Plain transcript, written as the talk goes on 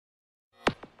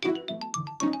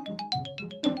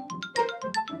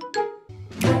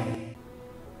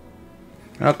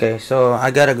Okay, so I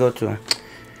gotta go to.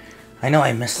 I know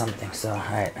I missed something, so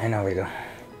I know where to go.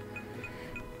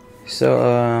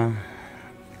 So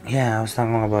yeah, I was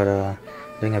talking about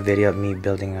doing a video of me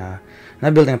building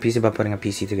not building a PC but putting a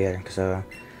PC together. So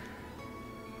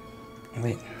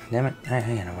wait, damn it!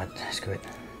 You know what? Screw it.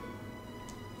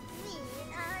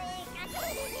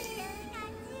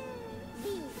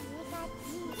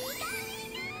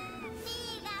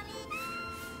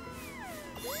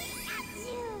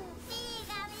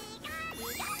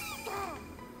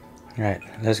 Alright,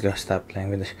 let's go. Stop playing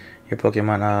with your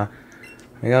Pokemon.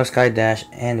 We got Sky Dash,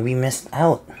 and we missed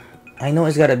out. I know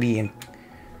it's gotta be in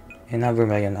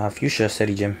Vermilion, Fuchsia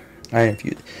City Gym.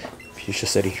 Fuchsia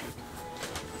City.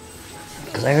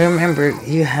 Because I remember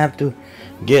you have to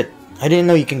get. I didn't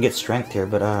know you can get Strength here,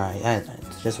 but yeah,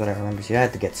 it's just what I remember. So you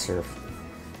had to get Surf.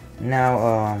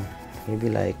 Now, you'd be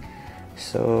like,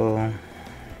 so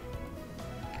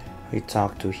we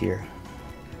talk to here.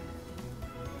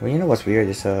 Well, you know what's weird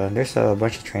is there's a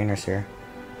bunch of trainers here.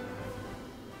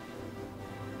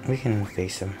 We can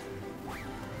face him.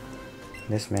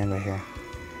 This man right here.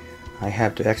 I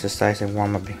have to exercise and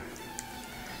warm up.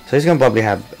 So he's gonna probably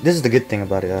have. This is the good thing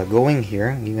about it. Going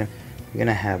here, you're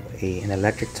gonna have an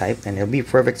electric type, and it'll be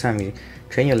perfect time you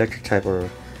train your electric type or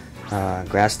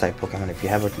grass type Pokemon if you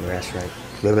have a grass right.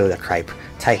 Literally a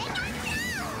type.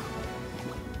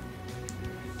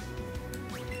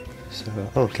 So,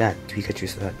 oh god,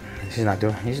 Pikachu's that. He's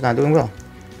not doing well.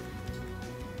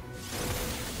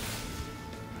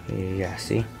 Yeah,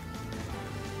 see,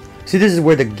 this is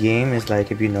where the game is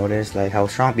like. If you notice, like how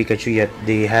strong Pikachu, yet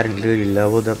they hadn't really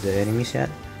leveled up the enemies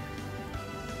yet.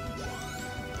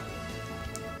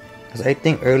 Because I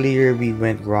think earlier we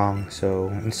went wrong. So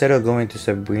instead of going to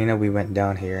Sabrina, we went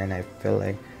down here, and I feel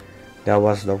like that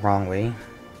was the wrong way.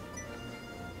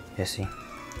 Yeah, see,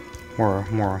 more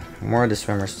of the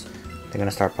swimmers. They're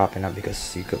gonna start popping up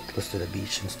because you go close to the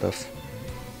beach and stuff.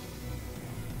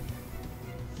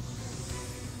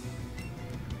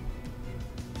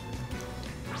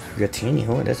 Dratini,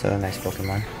 oh, that's a nice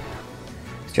Pokemon.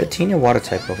 Is Dratini a water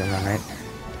type Pokemon, right?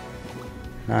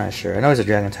 Not sure. I know it's a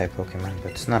dragon type Pokemon,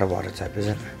 but it's not a water type, is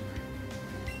it?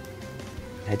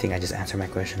 I think I just answered my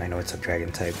question. I know it's a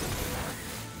dragon type.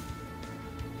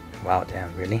 Wow,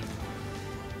 damn, really?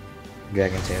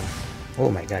 Dragon tail. Oh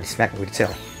my god, he smacked me with the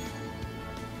tail.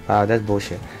 Wow, that's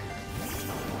bullshit.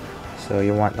 So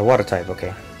you want the water type,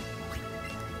 okay.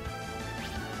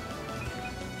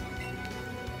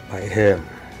 Bite him.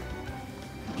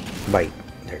 Bite.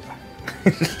 There you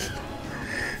go.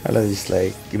 I love just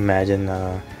like imagine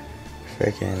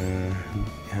freaking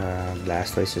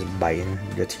Blastoise just biting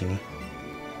Dratini.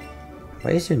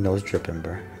 Why is your nose dripping,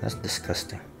 bro? That's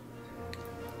disgusting.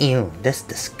 Ew, that's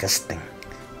disgusting.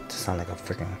 You sound like a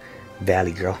freaking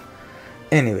valley girl.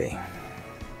 Anyway.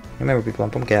 Remember people, I'm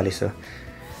from Cali, so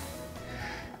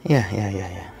yeah.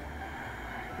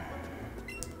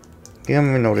 You're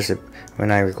gonna notice it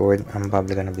when I record. I'm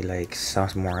probably gonna be like,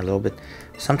 sounds more a little bit,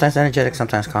 sometimes energetic,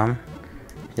 sometimes calm,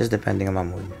 just depending on my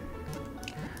mood.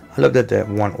 I looked at that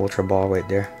one Ultra Ball right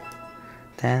there.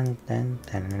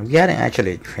 We hadn't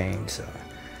actually trained, so.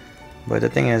 But the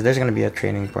thing is, there's gonna be a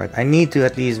training part. I need to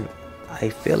at least. I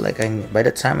feel like by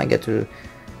the time I get to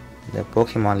the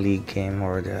Pokemon League game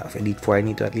or the Elite Four, I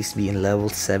need to at least be in level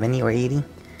 70 or 80.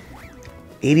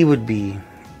 80 would be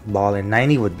ballin',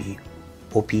 90 would be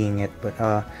OPing it, but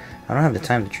I don't have the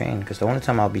time to train because the only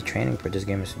time I'll be training for this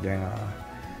game is during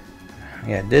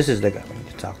yeah, this is the guy we need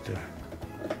to talk to.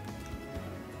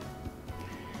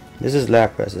 This is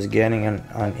Lapras. It's getting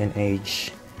in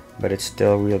age, but it's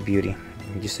still real beauty.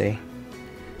 What would you say?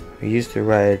 We used to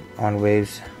ride on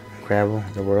waves, travel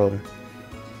the world.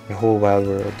 The whole wild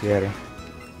world together.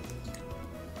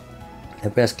 The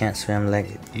best can't swim like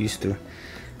it used to,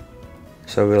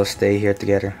 so we'll stay here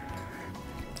together.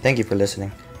 Thank you for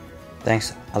listening.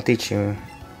 Thanks, I'll teach you.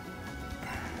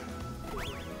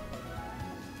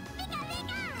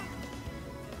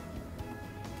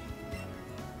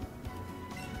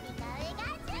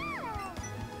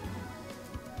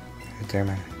 Right there,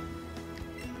 man.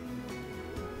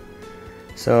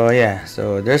 So yeah,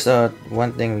 so there's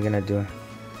one thing we're gonna do.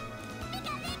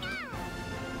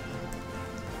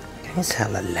 It's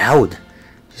hella loud.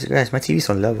 Jesus Christ, my TV's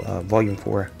on level volume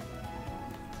 4.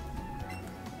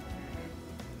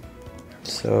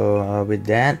 So with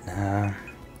that,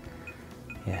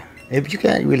 yeah, if you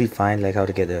can't really find like how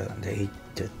to get the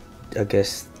I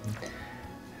guess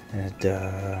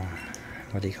the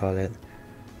what do you call it,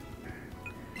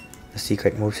 the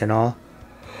secret moves and all,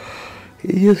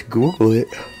 you just Google it.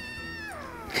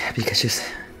 Pikachu's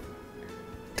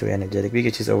too energetic.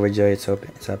 Pikachu's overjoyed.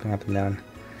 It's hopping up and down.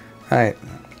 Alright.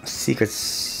 Secret.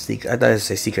 I thought it was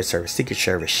say Secret Service. Secret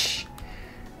Service.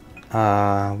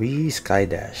 We Sky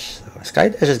Dash. So Sky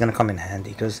Dash is gonna come in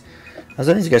handy because as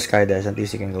soon as you get Sky Dash, at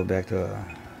least you can go back to.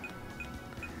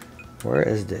 Where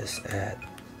is this at?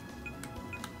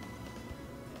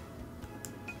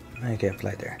 I can't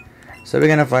fly there. So we're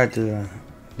gonna fly to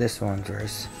this one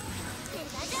first.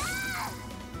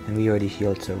 And we already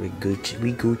healed, so we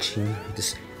Gucci,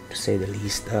 just to say the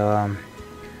least.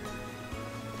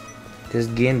 This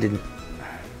game didn't.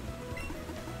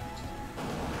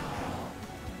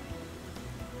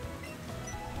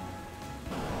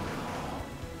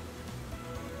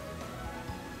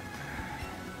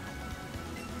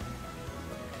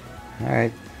 All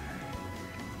right.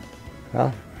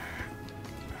 Well.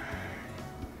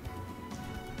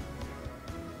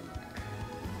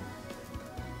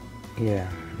 Yeah,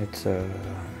 it's God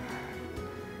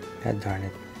darn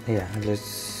it. Yeah,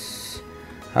 let's.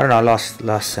 I don't know. I lost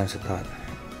sense of thought.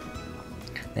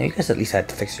 Now you guys at least had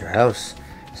to fix your house.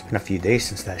 It's been a few days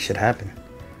since that shit happened.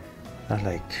 Not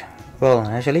like, well,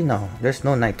 actually no. There's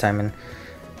no nighttime in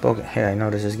Pokemon. Here, I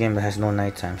noticed this game that has no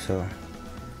nighttime, so.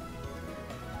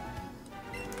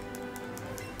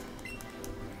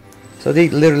 So they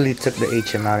literally took the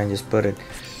HM out and just put it,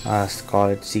 call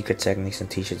it secret techniques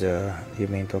and teach it to your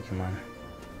main Pokemon.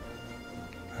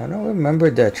 I don't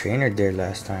remember the trainer there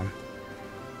last time.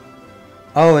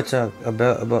 Oh, it's it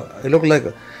looked like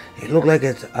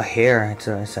it's a hair. It's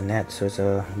a net, so it's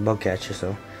a bug catcher.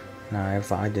 So, no, I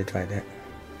did try that.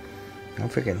 I'm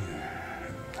freaking.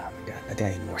 Oh my god, I think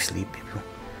I need more sleep, people.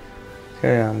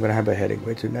 Yeah, I'm gonna have a headache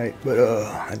by tonight, but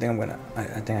I think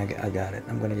I got it.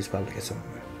 I'm gonna just probably get some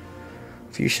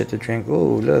few shit to drink.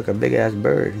 Oh, look, a big ass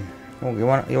bird. Oh, you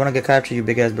wanna get captured, you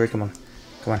big ass bird? Come on,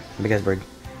 big ass bird.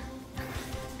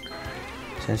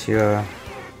 Since you yeah,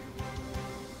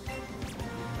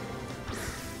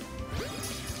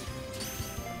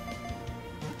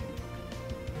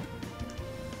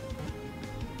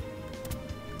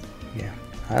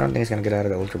 I don't think it's gonna get out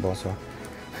of the Ultra Ball. So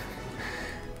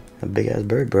a big ass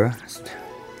bird, bro. That's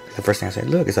the first thing I said.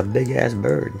 Look, it's a big ass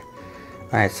bird.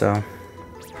 All right, so.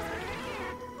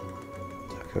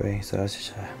 Okay, so that's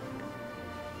just,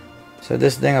 so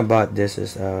this thing about this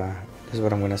is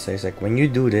what I'm gonna say. It's like when you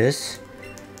do this,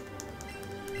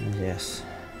 yes.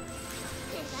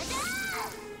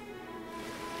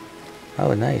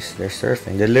 Oh, nice. They're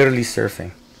surfing. They're literally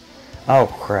surfing. Oh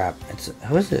crap!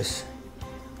 Who is this?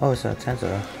 Oh, it's a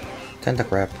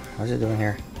Tentacrap. What's it doing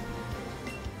here?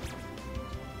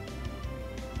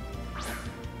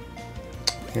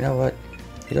 You know what?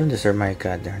 You don't deserve my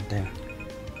goddamn thing.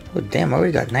 Oh damn, I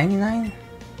already got 99?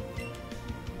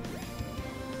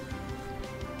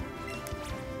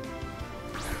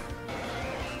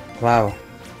 Wow.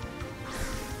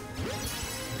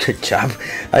 Good job.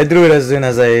 I threw it as soon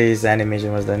as his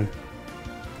animation was done.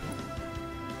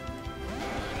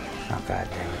 Oh god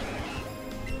damn it.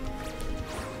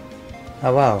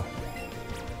 Oh wow.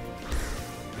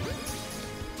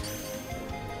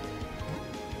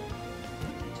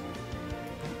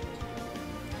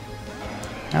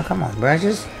 Oh come on, bro,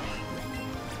 just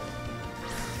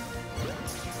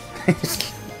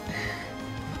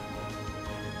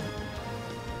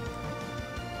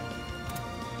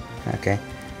okay.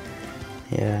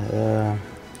 Yeah,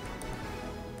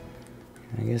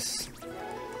 I guess.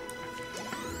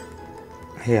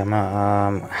 Yeah,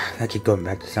 I keep going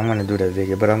back to this. I'm gonna do that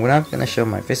video, but I'm not gonna show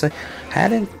my face. I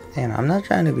hadn't, and I'm not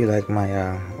trying to be like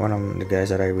my one of the guys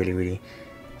that I really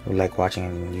like watching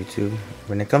on YouTube.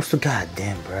 When it comes to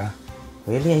goddamn, bro,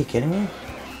 really? Are you kidding me?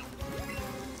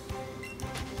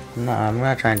 No, I'm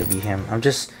not trying to be him. I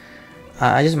just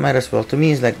might as well. To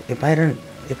me, it's like if I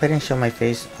didn't show my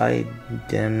face,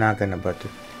 I'm not gonna butt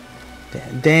it.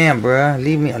 Damn, bro,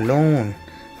 leave me alone.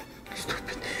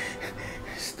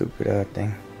 Stupid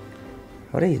thing.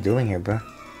 What are you doing here, bro?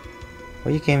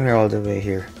 Well, you came here all the way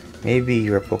here. Maybe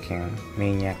you're a Pokemon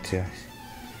maniac too.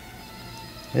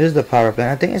 This is the power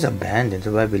plant. I think it's abandoned,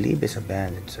 so I believe it's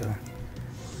abandoned. So.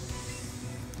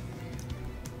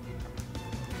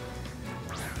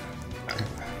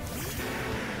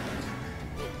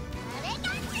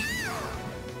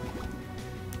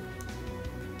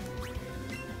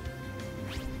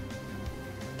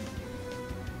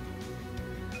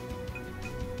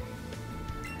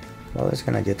 Well, it's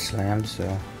gonna get slammed,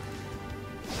 so.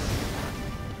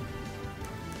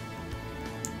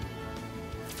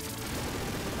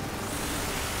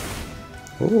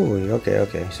 Ooh,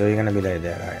 okay. So you're gonna be like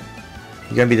that, alright.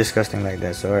 You're gonna be disgusting like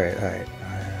that, so alright.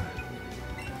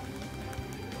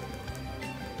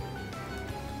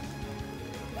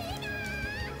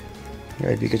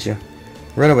 Alright, Pikachu.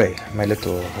 Run away, my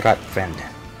little rat friend.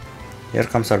 Here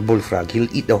comes our bullfrog.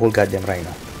 He'll eat the whole goddamn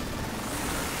rhino.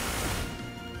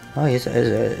 Oh, it's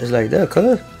like that,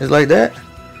 cuz. It's like that.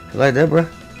 It's like that, bro.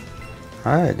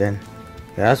 Alright, then.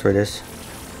 Yeah, that's where it is.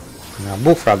 Now,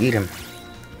 bullfrog, eat him.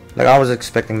 Like, I was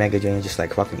expecting Mega Drain, just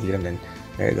like fucking eat him, then.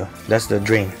 There you go. That's the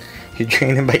drain. You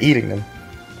drain them by eating them.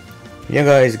 You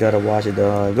guys gotta watch it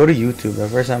though. Go to YouTube. The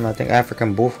first time I think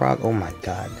African bullfrog. Oh my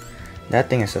god. That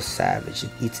thing is so savage.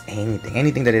 It eats anything.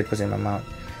 Anything that it puts in my mouth.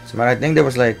 So, but I think there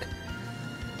was like...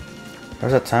 There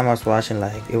was a time I was watching,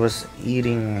 like, it was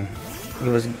eating...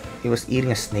 It was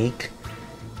eating a snake.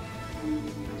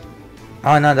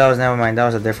 Oh no, that was, never mind. That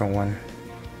was a different one.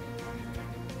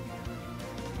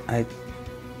 I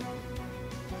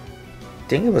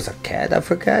think it was a cat. I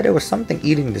forgot. There was something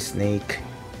eating the snake.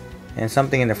 And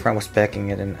something in the front was pecking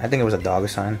it. And I think it was a dog or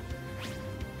something.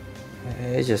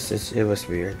 It was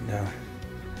weird. No.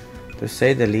 To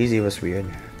say the least, it was weird.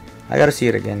 I gotta see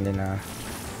it again then.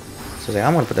 So like,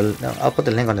 I'm gonna put I'll put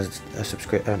the link on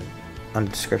the on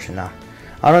the description now.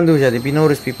 I don't do that. If you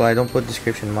notice, people, I don't put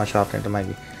description much often to my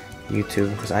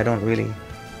YouTube because I don't really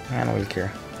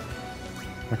care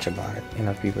much about it. You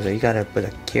know, people say you gotta put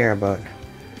a care about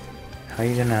how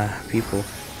you gonna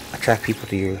attract people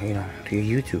to your to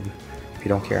your YouTube if you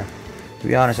don't care. To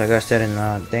be honest, like I said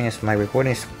in thing is my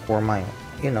recording is for my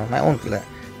my own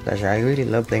pleasure. I really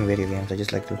love playing video games. I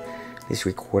just like to just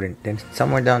record it. Then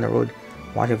somewhere down the road,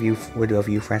 watch a few with a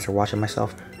few friends or watch it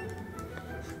myself.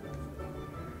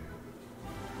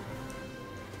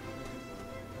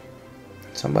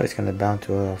 Somebody's gonna bound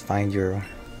to find your,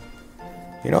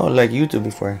 like YouTube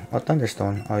before. Oh,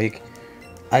 Thunderstone. Oh,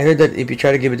 I heard that if you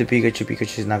try to give it to Pikachu,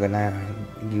 Pikachu's not gonna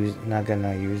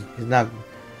use.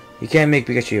 You can't make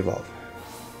Pikachu evolve.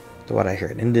 That's what I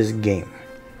heard in this game.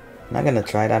 I'm not gonna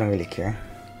try it. I don't really care.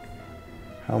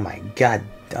 Oh my god,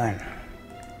 darn.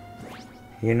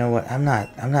 You know what? I'm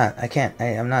not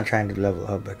trying to level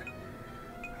up, but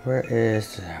where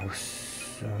is?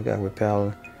 So we got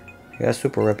repel. We got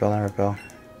super repel and repel.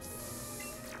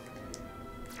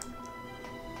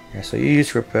 Yeah, so you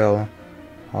use repel,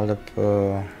 all the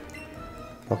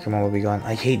Pokemon will be gone.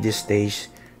 I hate this stage,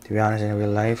 to be honest, in real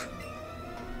life,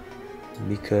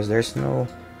 because there's no.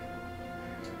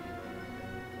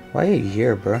 Why are you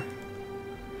here, bro?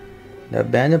 The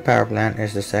abandoned power plant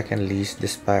is the second least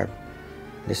desired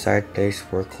place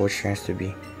for Coach Trance to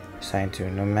be assigned to.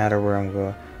 No matter where I'm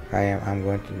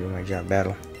going to do my job.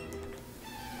 Battle.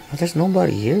 But there's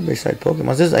nobody here beside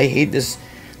Pokemon. I hate this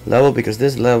level because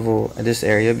this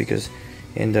area, because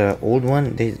in the old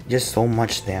one they just so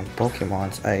much damn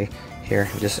Pokemons I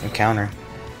just encounter.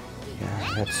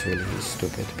 Yeah, that's really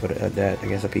stupid to put that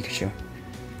against a Pikachu.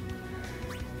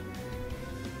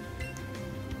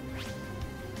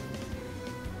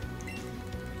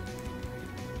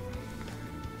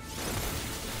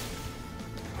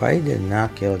 Why did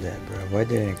not kill that, bro? Why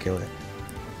didn't it kill it?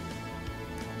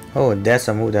 Oh, that's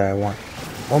a move that I want.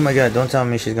 Oh my god, don't tell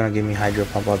me she's gonna give me Hydro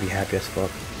Pump. I'll be happy as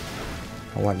fuck.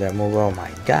 I want that move. Oh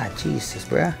my god, Jesus,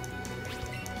 bruh.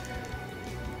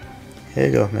 Here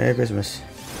you go. Merry Christmas.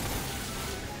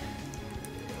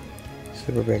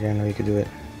 Super Breaker, I know you could do it.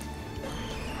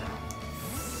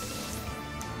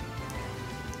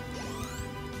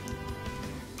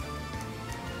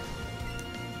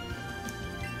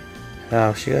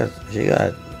 Oh, she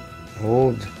got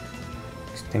old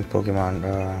distinct Pokemon,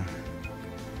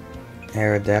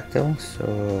 Aerodactyl.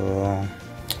 So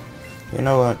you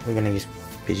know what? We're gonna use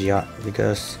Pidgeot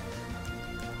because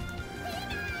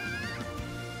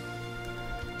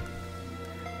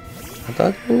I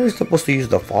thought we were supposed to use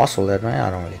the fossil. That man, I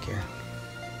don't really care.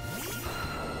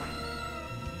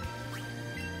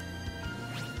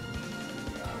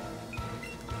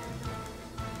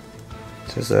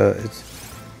 It's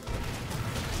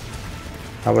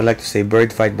I would like to say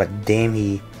bird fight, but damn,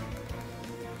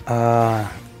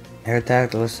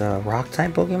 Aerodactyl is a rock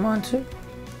type Pokemon too.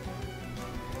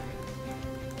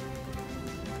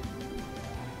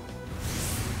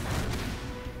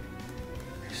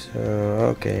 So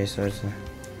okay, so it's a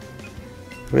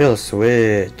real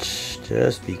switch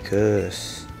just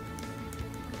because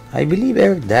I believe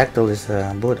Aerodactyl is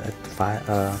both a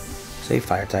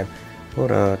fire type,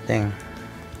 both a thing.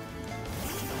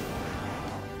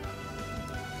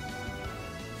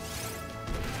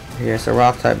 Yeah, it's a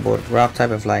rock type, both rock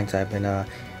type and flying type, and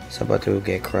it's about to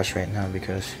get crushed right now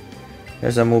because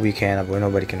there's a move you can't avoid,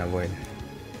 nobody can avoid,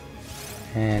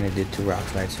 and it did 2 rock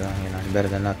slides, so better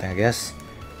than nothing, I guess.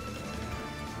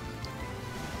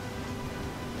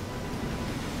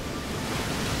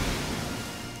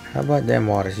 How about them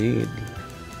waters? You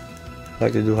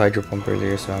like to do Hydro Pump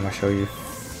earlier, so I'm gonna show you.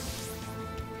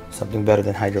 Something better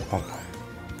than Hydro Pump.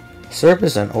 Surf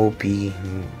is an OP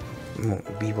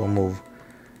people move.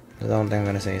 The only thing I'm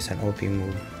gonna say is an OP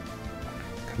move.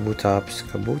 Kabutops.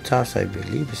 Kabutops, I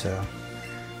believe, is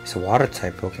a water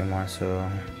type Pokemon.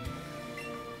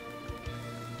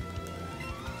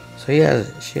 So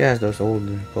she has those old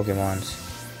Pokemons.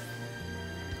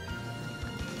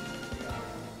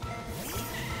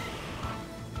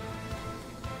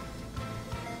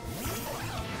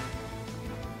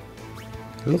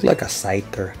 Look like a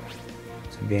Scyther.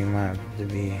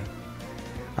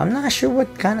 I'm not sure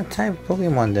what kind of type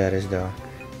Pokemon that is though.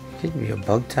 It could be a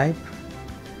bug type.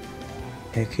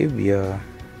 It could be a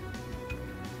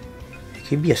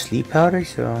sleep powder,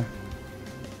 so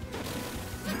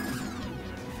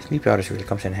sleep powder really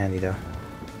comes in handy though.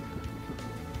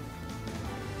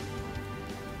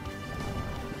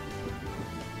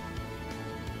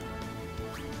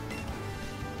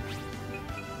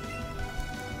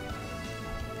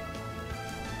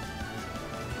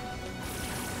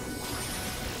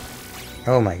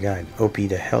 Oh my god, OP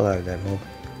the hell out of that move.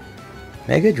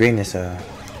 Mega Drain is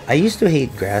I used to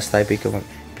hate grass type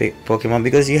Pokemon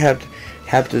because you have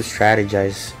to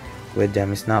strategize with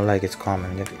them. It's not like it's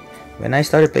common. When I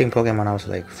started playing Pokemon, I was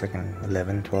like freaking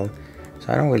 11, 12.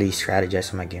 So I don't really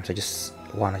strategize in my games. I just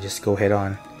wanna go head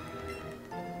on.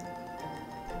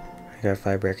 I got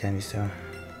 5 rare candies though.